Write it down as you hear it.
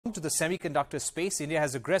To the semiconductor space, India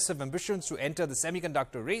has aggressive ambitions to enter the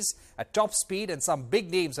semiconductor race at top speed, and some big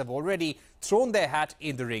names have already thrown their hat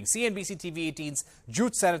in the ring. CNBC-TV18's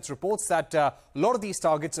Jude Sannith reports that a lot of these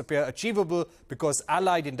targets appear achievable because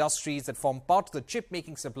allied industries that form part of the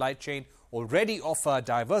chip-making supply chain already offer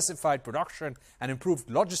diversified production and improved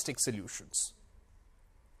logistics solutions.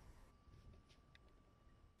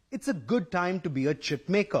 It's a good time to be a chip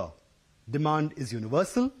maker. Demand is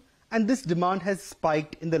universal, and this demand has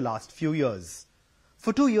spiked in the last few years.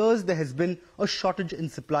 For 2 years, there has been a shortage in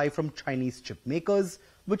supply from Chinese chip makers,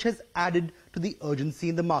 which has added to the urgency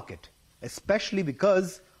in the market, especially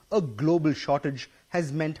because a global shortage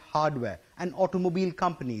has meant hardware and automobile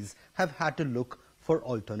companies have had to look for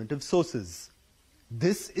alternative sources.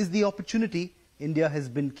 This is the opportunity India has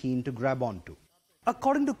been keen to grab onto.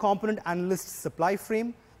 According to component analyst Supply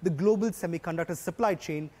Frame, the global semiconductor supply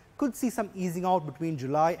chain could see some easing out between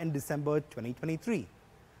July and December 2023.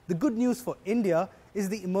 The good news for India is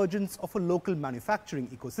the emergence of a local manufacturing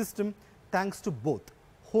ecosystem thanks to both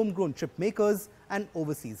homegrown chip makers and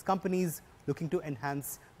overseas companies looking to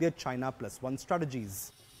enhance their China Plus One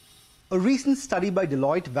strategies. A recent study by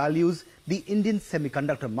Deloitte values the Indian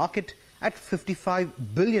semiconductor market at $55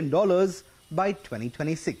 billion by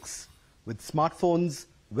 2026, with smartphones,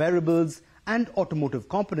 wearables and automotive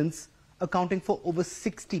components accounting for over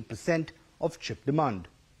 60% of chip demand.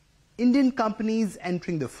 Indian companies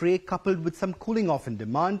entering the fray, coupled with some cooling off in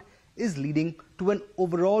demand, is leading to an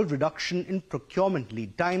overall reduction in procurement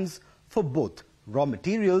lead times for both raw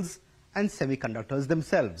materials and semiconductors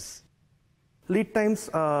themselves. Lead times,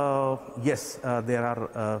 yes, there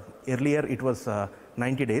are, earlier it was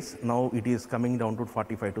 90 days, now it is coming down to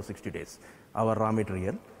 45 to 60 days, our raw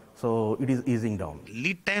material. So it is easing down.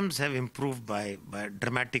 Lead times have improved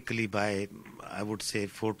dramatically by, I would say,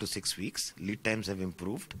 4 to 6 weeks. Lead times have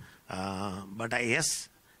improved, but yes,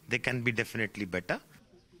 they can be definitely better.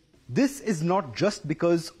 This is not just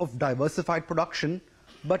because of diversified production,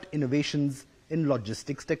 but innovations in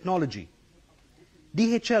logistics technology.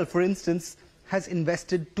 DHL, for instance, has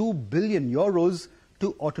invested €2 billion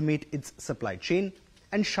to automate its supply chain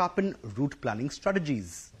and sharpen route planning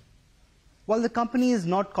strategies. While the company is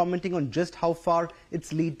not commenting on just how far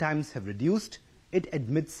its lead times have reduced, it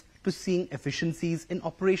admits to seeing efficiencies in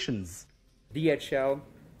operations. DHL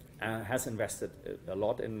has invested a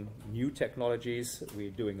lot in new technologies. We're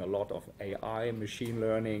doing a lot of AI, machine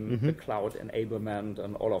learning, the cloud enablement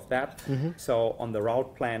and all of that. So on the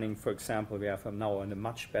route planning, for example, we are now in a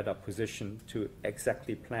much better position to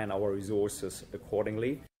exactly plan our resources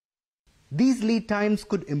accordingly. These lead times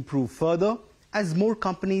could improve further as more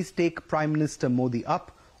companies take Prime Minister Modi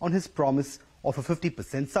up on his promise of a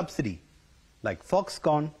 50% subsidy, like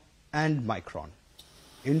Foxconn and Micron.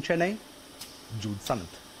 In Chennai, Jude Sannith.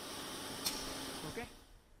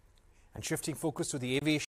 And shifting focus to the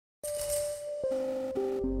aviation